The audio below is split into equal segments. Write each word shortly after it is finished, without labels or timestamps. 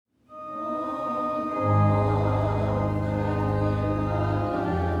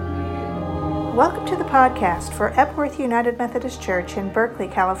Welcome to the podcast for Epworth United Methodist Church in Berkeley,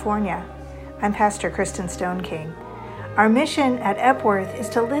 California. I'm Pastor Kristen Stone King. Our mission at Epworth is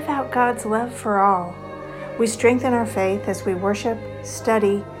to live out God's love for all. We strengthen our faith as we worship,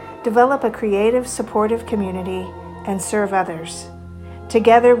 study, develop a creative, supportive community, and serve others.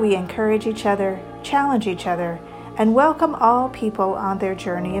 Together we encourage each other, challenge each other, and welcome all people on their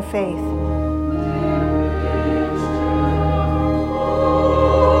journey of faith.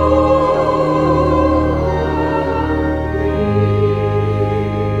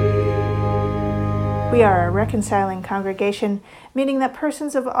 We are a reconciling congregation, meaning that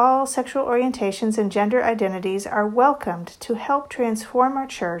persons of all sexual orientations and gender identities are welcomed to help transform our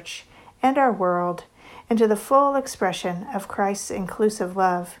church and our world into the full expression of Christ's inclusive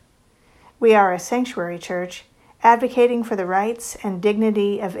love. We are a sanctuary church, advocating for the rights and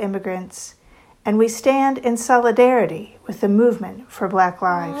dignity of immigrants, and we stand in solidarity with the movement for Black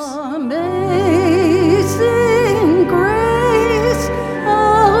lives. Amazing grace,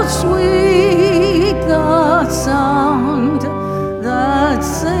 how sweet the sound that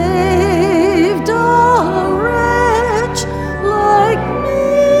saved a wretch like me.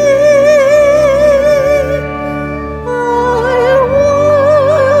 I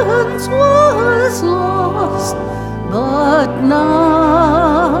once was lost, but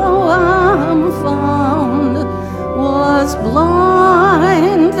now I'm found, was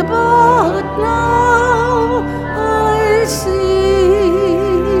blind, but now I see.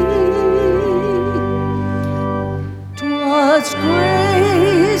 'Twas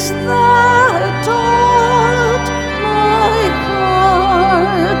grace that taught my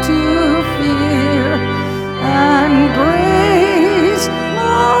heart to fear, and grace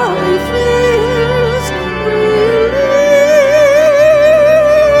my fears relieved.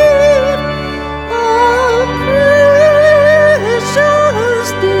 How precious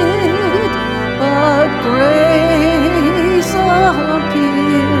did but grace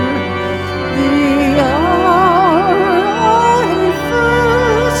appear the hour I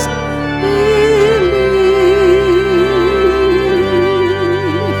first believed.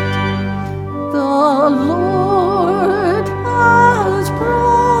 The Lord has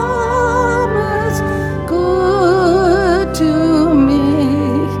promised good to me.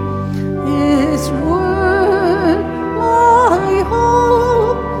 His word my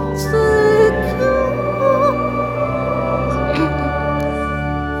hope secure. He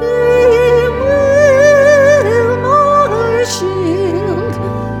will my shield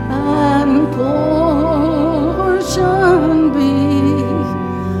and portion be,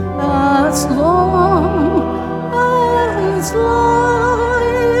 as long as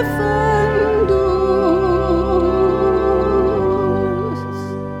life endures.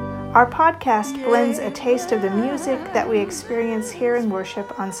 Our podcast blends a taste of the music that we experience here in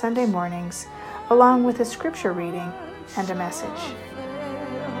worship on Sunday mornings, along with a scripture reading and a message.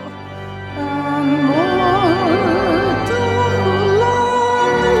 And mortal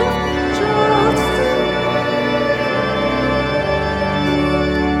life just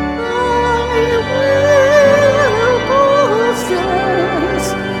I will possess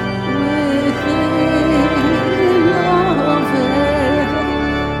within a veil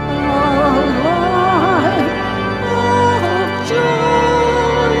a life of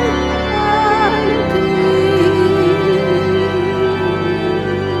joy and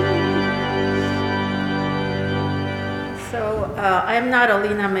peace. So I'm not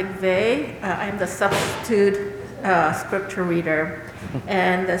Alina McVeigh. I'm the substitute scripture reader.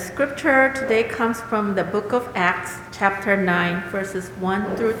 And the scripture today comes from the book of Acts, chapter 9, verses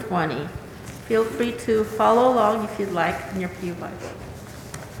 1 through 20. Feel free to follow along if you'd like in your pew Bible.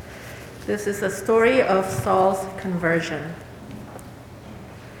 This is a story of Saul's conversion.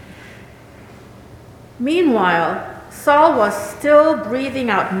 Meanwhile, Saul was still breathing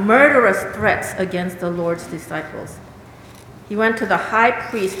out murderous threats against the Lord's disciples. He went to the high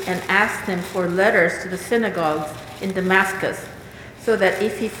priest and asked him for letters to the synagogues in Damascus, so that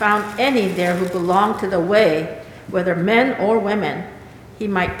if he found any there who belonged to the way, whether men or women, he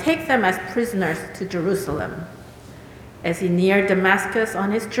might take them as prisoners to Jerusalem. As he neared Damascus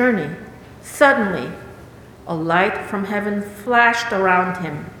on his journey, suddenly a light from heaven flashed around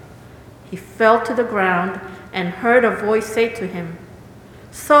him. He fell to the ground and heard a voice say to him,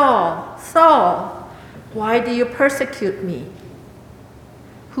 "Saul, Saul, why do you persecute me?"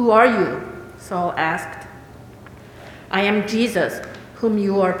 "Who are you?" Saul asked. "I am Jesus, whom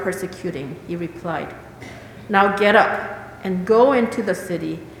you are persecuting," he replied. "Now get up and go into the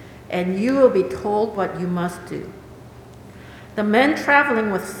city, and you will be told what you must do." The men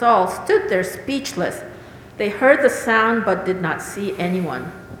traveling with Saul stood there speechless. They heard the sound but did not see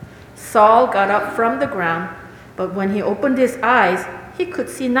anyone. Saul got up from the ground, but when he opened his eyes, he could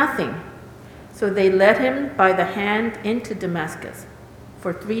see nothing. So they led him by the hand into Damascus.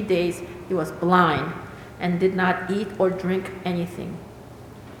 For 3 days he was blind and did not eat or drink anything.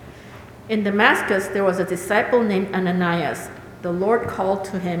 In Damascus there was a disciple named Ananias. The Lord called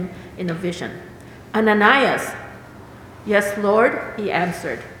to him in a vision. "Ananias." "Yes, Lord," he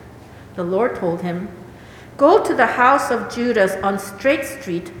answered. The Lord told him, "Go to the house of Judas on Straight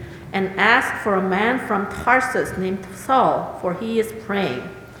Street and ask for a man from Tarsus named Saul, for he is praying.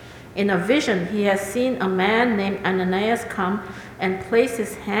 In a vision he has seen a man named Ananias come and place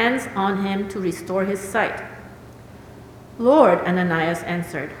his hands on him to restore his sight." "Lord," Ananias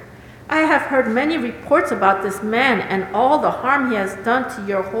answered, "I have heard many reports about this man and all the harm he has done to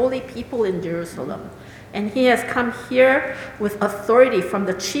your holy people in Jerusalem. And he has come here with authority from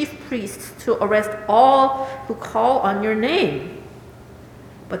the chief priests to arrest all who call on your name."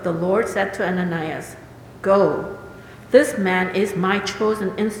 But the Lord said to Ananias, "Go. This man is my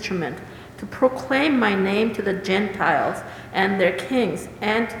chosen instrument to proclaim my name to the Gentiles and their kings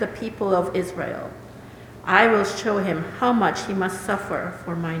and to the people of Israel. I will show him how much he must suffer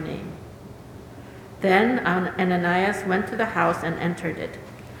for my name." Then Ananias went to the house and entered it.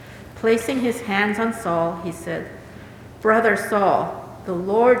 Placing his hands on Saul, he said, "Brother Saul, the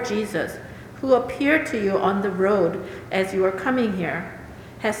Lord Jesus, who appeared to you on the road as you were coming here,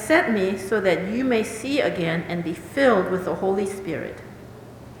 has sent me so that you may see again and be filled with the Holy Spirit."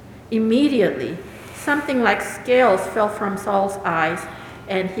 Immediately, something like scales fell from Saul's eyes,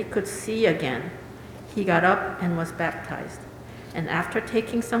 and he could see again. He got up and was baptized, and after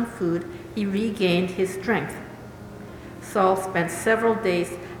taking some food, he regained his strength. Saul spent several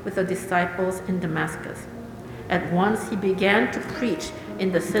days with the disciples in Damascus. At once he began to preach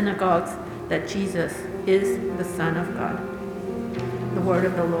in the synagogues that Jesus is the Son of God. The word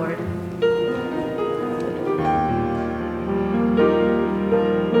of the Lord.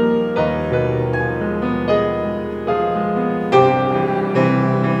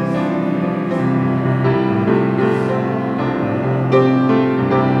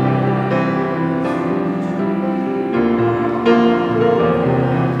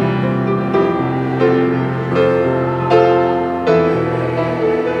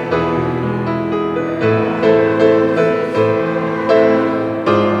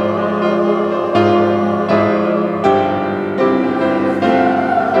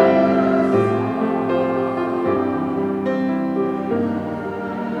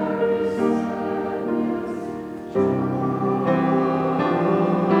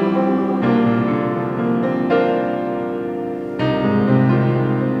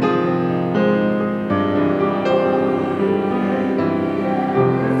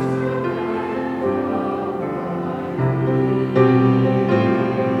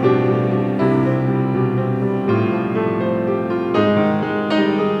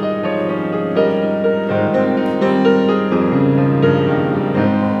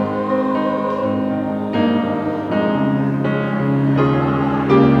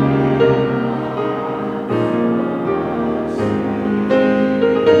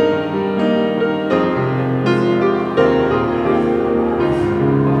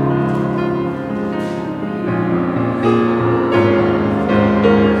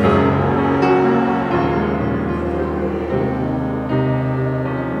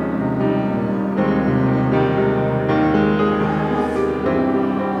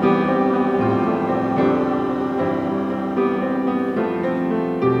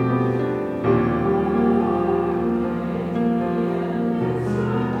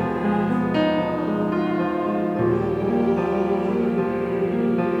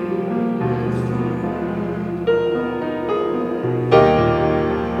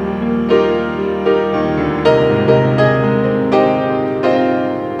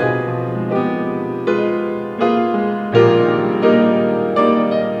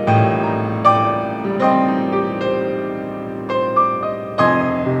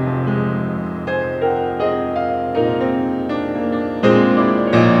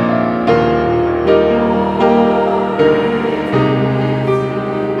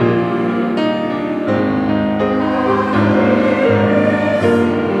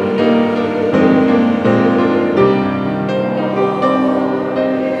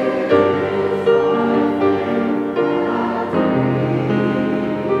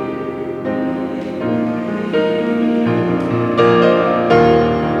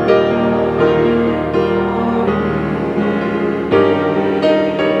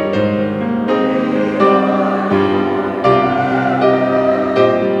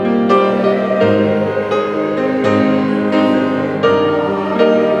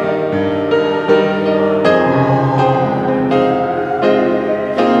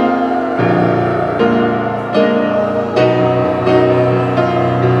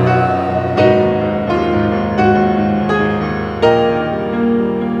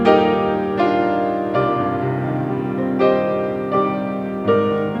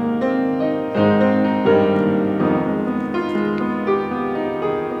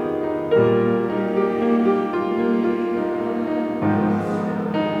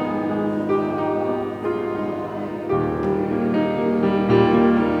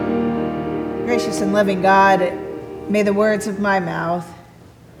 and loving God, may the words of my mouth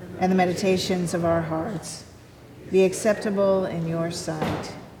and the meditations of our hearts be acceptable in your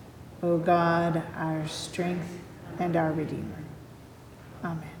sight, O God, our strength and our Redeemer.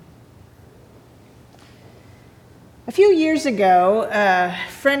 Amen. A few years ago, a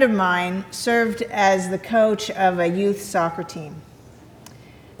friend of mine served as the coach of a youth soccer team.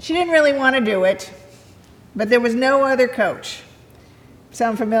 She didn't really want to do it, but there was no other coach.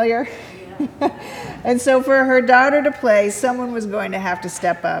 Sound familiar? Yeah. And so for her daughter to play, someone was going to have to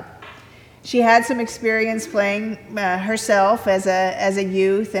step up. She had some experience playing herself as a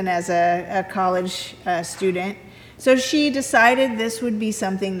youth and as a college student, so she decided this would be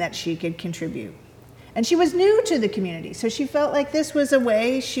something that she could contribute. And she was new to the community, so she felt like this was a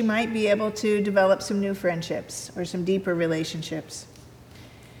way she might be able to develop some new friendships or some deeper relationships.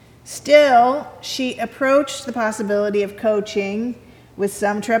 Still, she approached the possibility of coaching with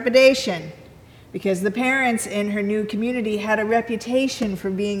some trepidation because the parents in her new community had a reputation for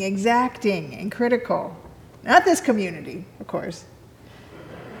being exacting and critical. Not this community, of course.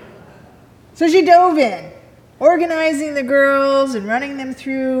 So she dove in, organizing the girls and running them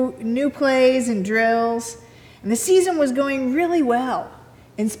through new plays and drills. And the season was going really well,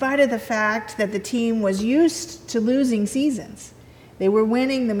 in spite of the fact that the team was used to losing seasons. They were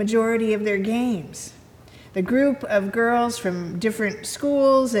winning the majority of their games. The group of girls from different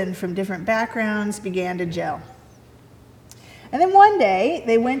schools and from different backgrounds began to gel. And then one day,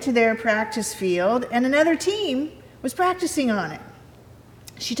 they went to their practice field, and another team was practicing on it.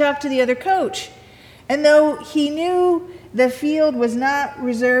 She talked to the other coach, and though he knew the field was not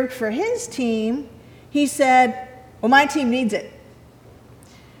reserved for his team, he said, well, my team needs it.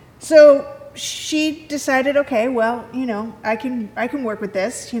 So she decided, okay, well, I can work with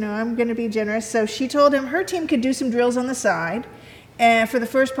this. I'm going to be generous. So she told him her team could do some drills on the side and for the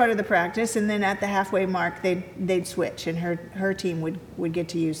first part of the practice, and then at the halfway mark, they'd switch, and her team would get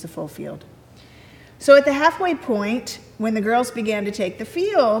to use the full field. So at the halfway point, when the girls began to take the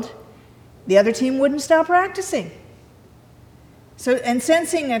field, the other team wouldn't stop practicing. So, and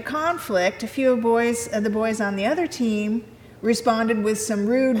sensing a conflict, a few of the boys on the other team responded with some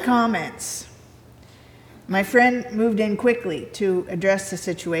rude comments. My friend moved in quickly to address the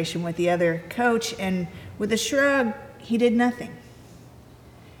situation with the other coach, and with a shrug, he did nothing.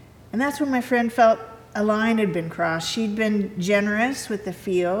 And that's when my friend felt a line had been crossed. She'd been generous with the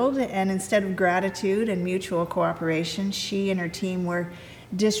field, and instead of gratitude and mutual cooperation, she and her team were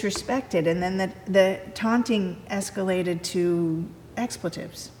disrespected, and then the taunting escalated to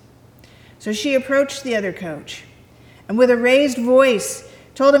expletives. So she approached the other coach and with a raised voice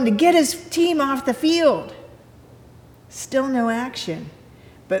told him to get his team off the field. Still no action,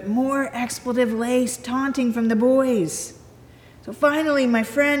 but more expletive-laced taunting from the boys. So finally, my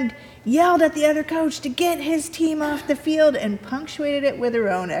friend yelled at the other coach to get his team off the field and punctuated it with her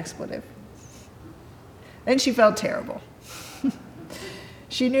own expletive. Then she felt terrible.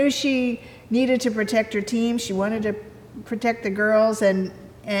 She knew she needed to protect her team. She wanted to protect the girls,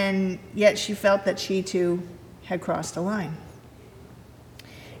 and yet she felt that she too had crossed a line.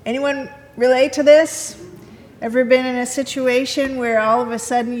 Anyone relate to this? Ever been in a situation where all of a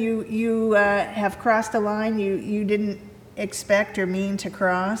sudden you have crossed a line you didn't expect or mean to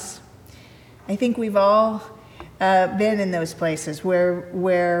cross? I think we've all been in those places where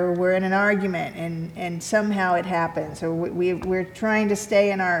we're in an argument and somehow it happens, or we're trying to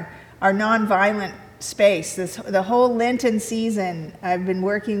stay in our nonviolent space. The whole Lenten season, I've been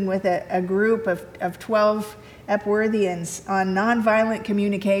working with a group of 12 Epworthians on nonviolent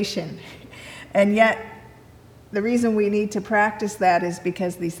communication, and yet the reason we need to practice that is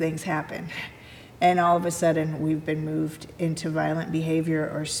because these things happen, and all of a sudden we've been moved into violent behavior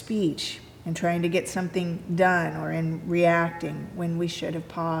or speech and trying to get something done or in reacting when we should have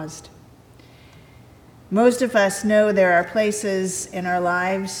paused. Most of us know there are places in our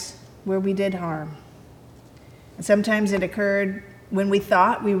lives where we did harm. And sometimes it occurred when we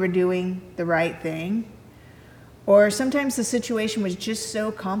thought we were doing the right thing, or sometimes the situation was just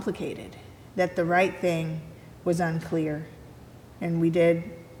so complicated that the right thing was unclear and we did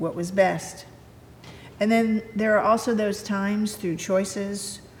what was best. And then there are also those times through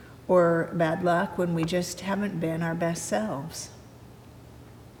choices or bad luck when we just haven't been our best selves.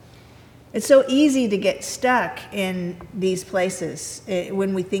 It's so easy to get stuck in these places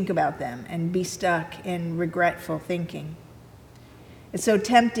when we think about them and be stuck in regretful thinking. It's so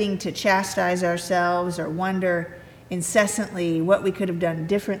tempting to chastise ourselves or wonder incessantly what we could have done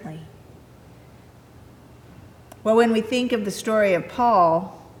differently. Well, when we think of the story of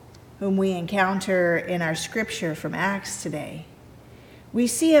Paul, whom we encounter in our scripture from Acts today, we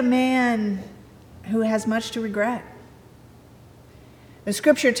see a man who has much to regret. The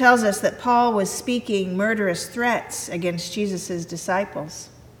scripture tells us that Paul was speaking murderous threats against Jesus' disciples.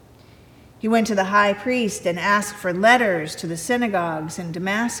 He went to the high priest and asked for letters to the synagogues in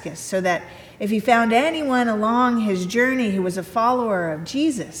Damascus so that if he found anyone along his journey who was a follower of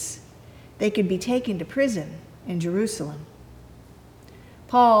Jesus, they could be taken to prison in Jerusalem.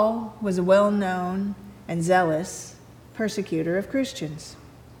 Paul was a well-known and zealous persecutor of Christians.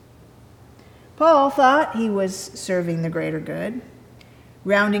 Paul thought he was serving the greater good,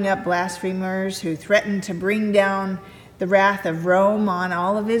 rounding up blasphemers who threatened to bring down the wrath of Rome on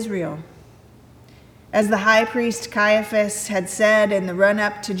all of Israel. As the high priest Caiaphas had said in the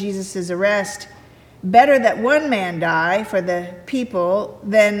run-up to Jesus' arrest, better that one man die for the people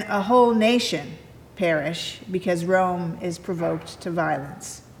than a whole nation perish because Rome is provoked to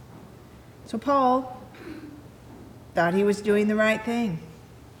violence. So Paul thought he was doing the right thing.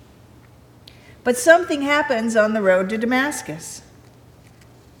 But something happens on the road to Damascus.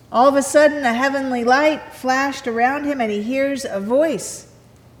 All of a sudden, a heavenly light flashed around him, and he hears a voice,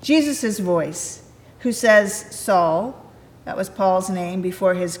 Jesus' voice, who says, Saul, that was Paul's name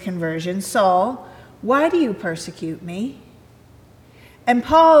before his conversion, Saul, why do you persecute me? And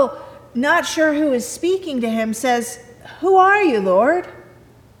Paul, not sure who is speaking to him, says, who are you, Lord?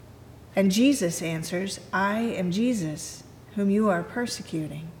 And Jesus answers, I am Jesus, whom you are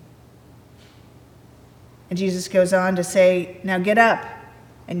persecuting. And Jesus goes on to say, now get up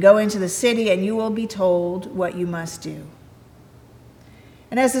and go into the city, and you will be told what you must do.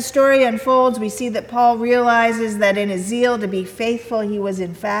 And as the story unfolds, we see that Paul realizes that in his zeal to be faithful, he was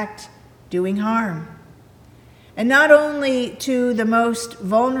in fact doing harm. And not only to the most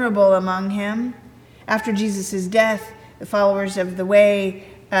vulnerable among him. After Jesus' death, the followers of the way,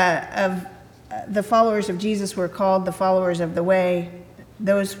 the followers of Jesus were called the followers of the way.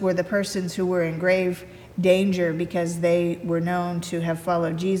 Those were the persons who were in grave danger because they were known to have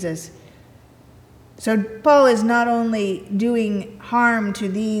followed Jesus. So Paul is not only doing harm to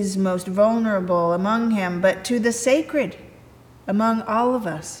these most vulnerable among him, but to the sacred among all of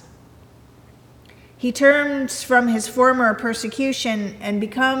us. He turns from his former persecution and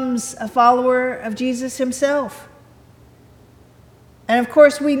becomes a follower of Jesus himself. And of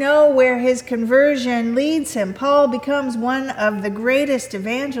course, we know where his conversion leads him. Paul becomes one of the greatest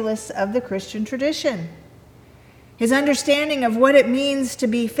evangelists of the Christian tradition. His understanding of what it means to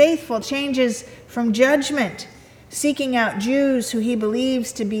be faithful changes from judgment, seeking out Jews who he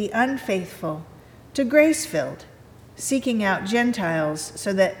believes to be unfaithful, to grace-filled, seeking out Gentiles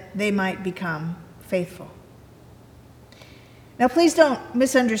so that they might become faithful. Now, please don't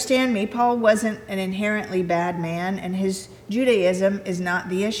misunderstand me. Paul wasn't an inherently bad man, and his Judaism is not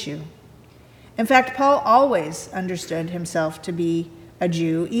the issue. In fact, Paul always understood himself to be a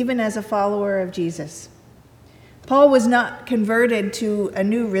Jew, even as a follower of Jesus. Paul was not converted to a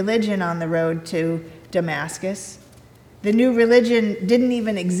new religion on the road to Damascus. The new religion didn't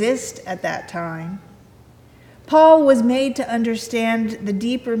even exist at that time. Paul was made to understand the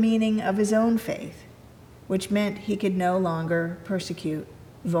deeper meaning of his own faith, which meant he could no longer persecute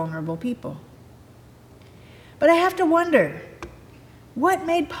vulnerable people. But I have to wonder, what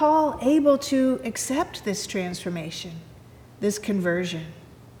made Paul able to accept this transformation, this conversion?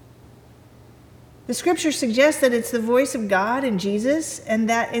 The scripture suggests that it's the voice of God and Jesus, and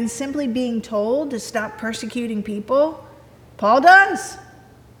that in simply being told to stop persecuting people, Paul does.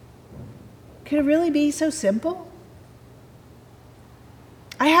 Could it really be so simple?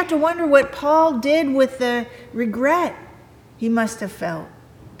 I have to wonder what Paul did with the regret he must have felt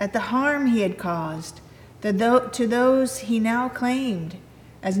at the harm he had caused to those he now claimed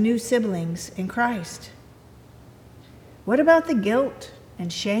as new siblings in Christ. What about the guilt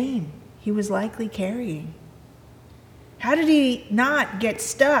and shame he was likely carrying? How did he not get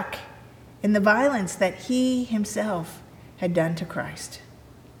stuck in the violence that he himself had done to Christ?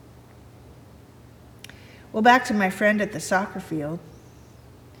 Well, back to my friend at the soccer field.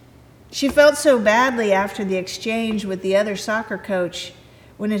 She felt so badly after the exchange with the other soccer coach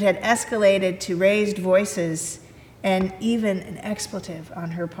when it had escalated to raised voices and even an expletive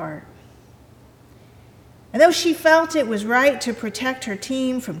on her part. And though she felt it was right to protect her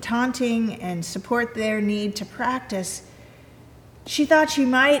team from taunting and support their need to practice, she thought she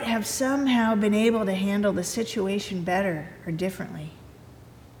might have somehow been able to handle the situation better or differently.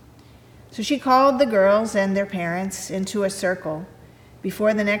 So she called the girls and their parents into a circle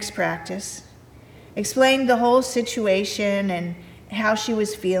before the next practice, explained the whole situation and how she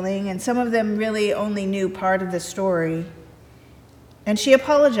was feeling, and some of them really only knew part of the story. And she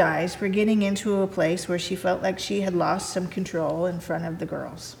apologized for getting into a place where she felt like she had lost some control in front of the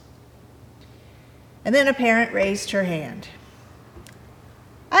girls. And then a parent raised her hand.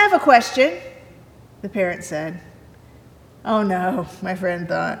 "I have a question," the parent said. "Oh no," my friend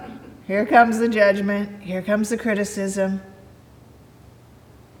thought. "Here comes the judgment. Here comes the criticism."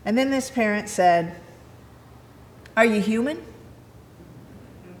 And then this parent said, "Are you human?"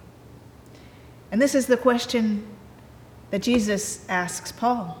 And this is the question that Jesus asks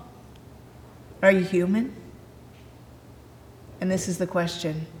Paul. Are you human? And this is the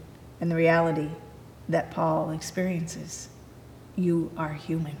question and the reality that Paul experiences. You are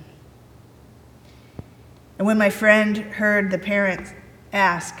human. And when my friend heard the parent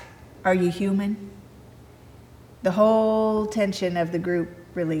ask, "Are you human?" the whole tension of the group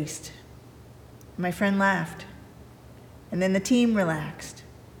released. My friend laughed. And then the team relaxed.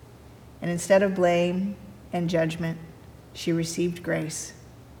 And instead of blame and judgment, she received grace.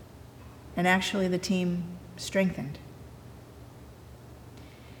 And actually, the team strengthened.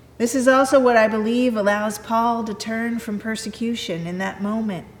 This is also what I believe allows Paul to turn from persecution in that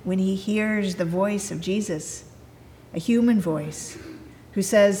moment when he hears the voice of Jesus, a human voice, who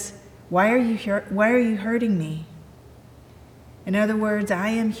says, why are you hurting me? In other words, I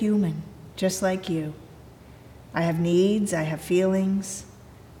am human, just like you. I have needs, I have feelings,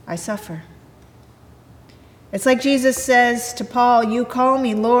 I suffer. It's like Jesus says to Paul, you call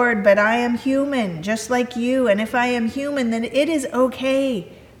me Lord, but I am human, just like you. And if I am human, then it is okay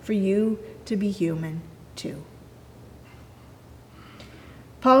for you to be human too.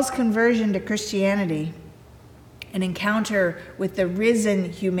 Paul's conversion to Christianity, an encounter with the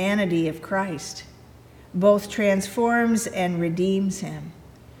risen humanity of Christ, both transforms and redeems him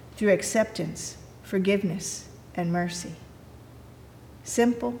through acceptance, forgiveness, and mercy.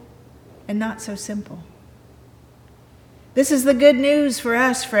 Simple and not so simple. This is the good news for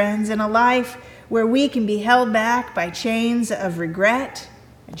us, friends, in a life where we can be held back by chains of regret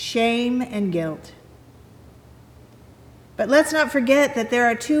and shame and guilt. But let's not forget that there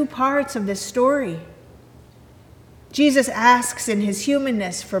are two parts of this story. Jesus asks in his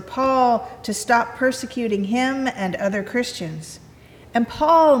humanness for Paul to stop persecuting him and other Christians. And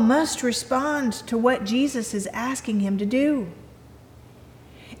Paul must respond to what Jesus is asking him to do.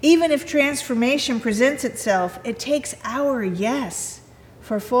 Even if transformation presents itself, it takes our yes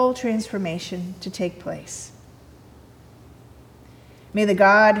for full transformation to take place. May the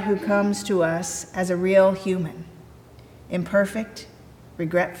God who comes to us as a real human, imperfect,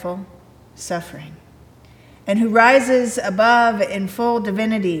 regretful, suffering, and who rises above in full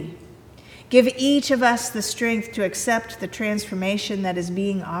divinity, give each of us the strength to accept the transformation that is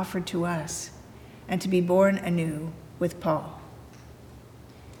being offered to us and to be born anew with Paul.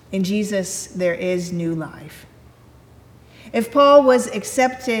 In Jesus, there is new life. If Paul was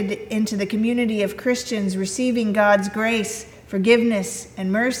accepted into the community of Christians receiving God's grace, forgiveness,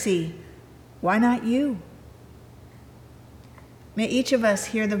 and mercy, why not you? May each of us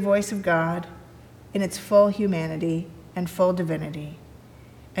hear the voice of God in its full humanity and full divinity,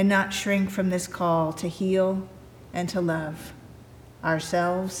 and not shrink from this call to heal and to love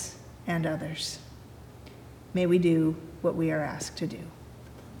ourselves and others. May we do what we are asked to do.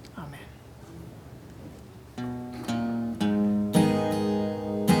 Amen.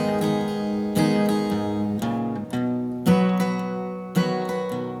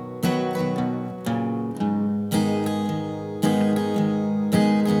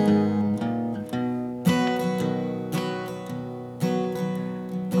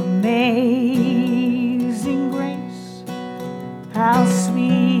 Amazing grace, how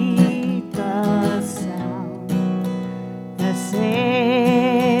sweet the sound that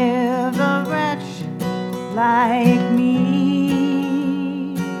saved a wretch like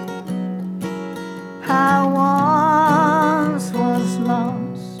me. I once was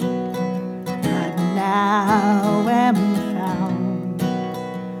lost, but now am found.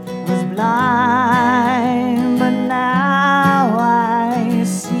 Was blind, but now I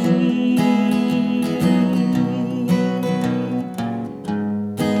see.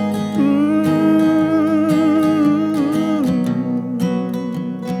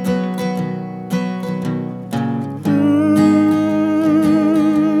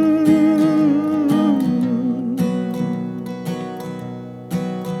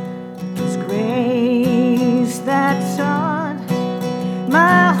 It's grace that taught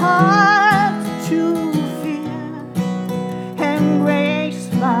my heart to fear, and grace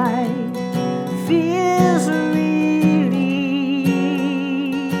my fears relieve.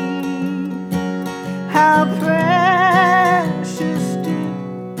 How precious did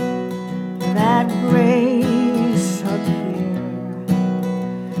that grace appear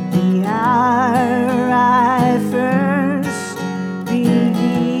the hour I first believed.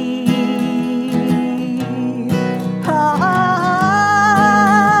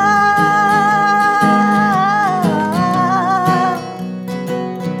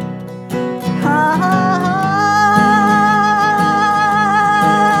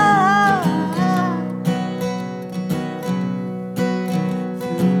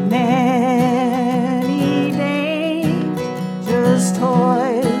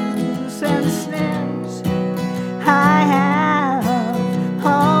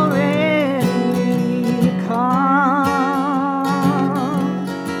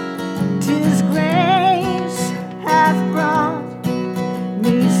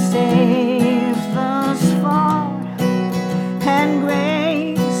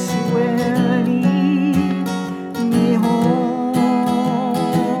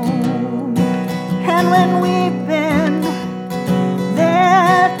 when we've been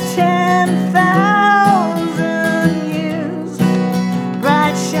there 10,000 years,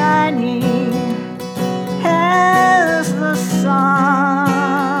 bright shining as the sun.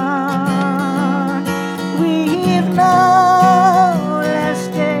 We've no less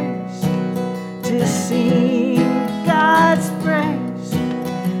days to sing God's praise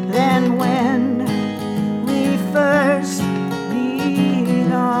than when we first begun.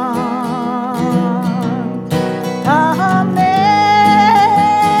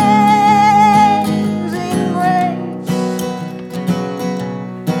 Amazing grace,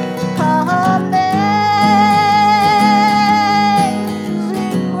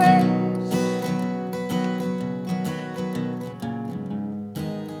 amazing grace.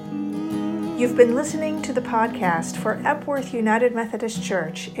 You've been listening to the podcast for Epworth United Methodist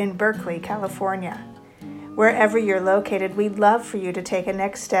Church in Berkeley, California. Wherever you're located, we'd love for you to take a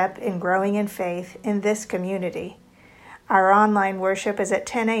next step in growing in faith in this community. Our online worship is at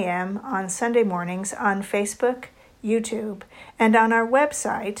 10 a.m. on Sunday mornings on Facebook, YouTube, and on our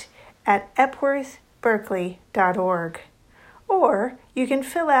website at epworthberkeley.org. Or you can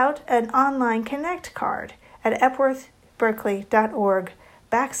fill out an online Connect card at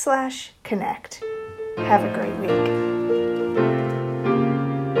epworthberkeley.org/connect. Have a great week.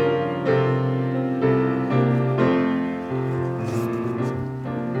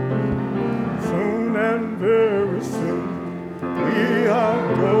 Soon and very soon, we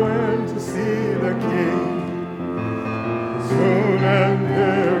are going to see the King. Soon and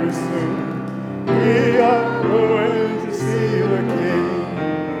very soon, we are going to see the King.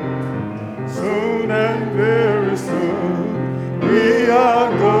 Soon and very soon, we are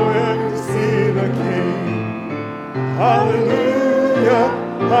going to see the King. Hallelujah,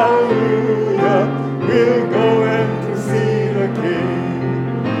 hallelujah, we're going to see the King.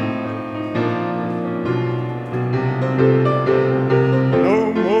 No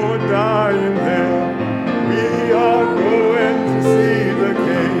more dying there, we are going to see the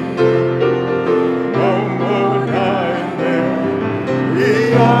King. No more dying there, we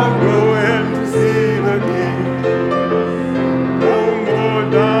are going to see the King. No more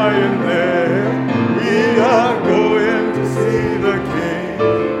dying there, we are going to see the King.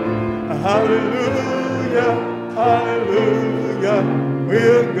 Hallelujah, hallelujah,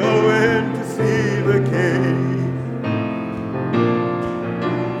 we're going to see the King.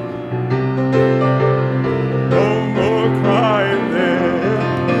 No more crying there,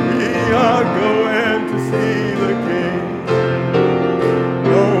 we are going to see the King.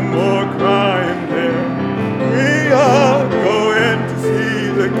 No more crying there, we are going to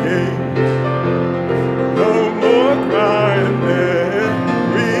see the King. No more crying there,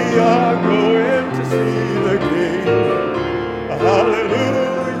 we are going to see the King.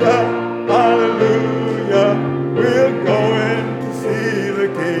 Hallelujah, hallelujah, we're going to see the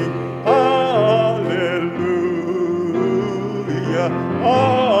King. Hallelujah.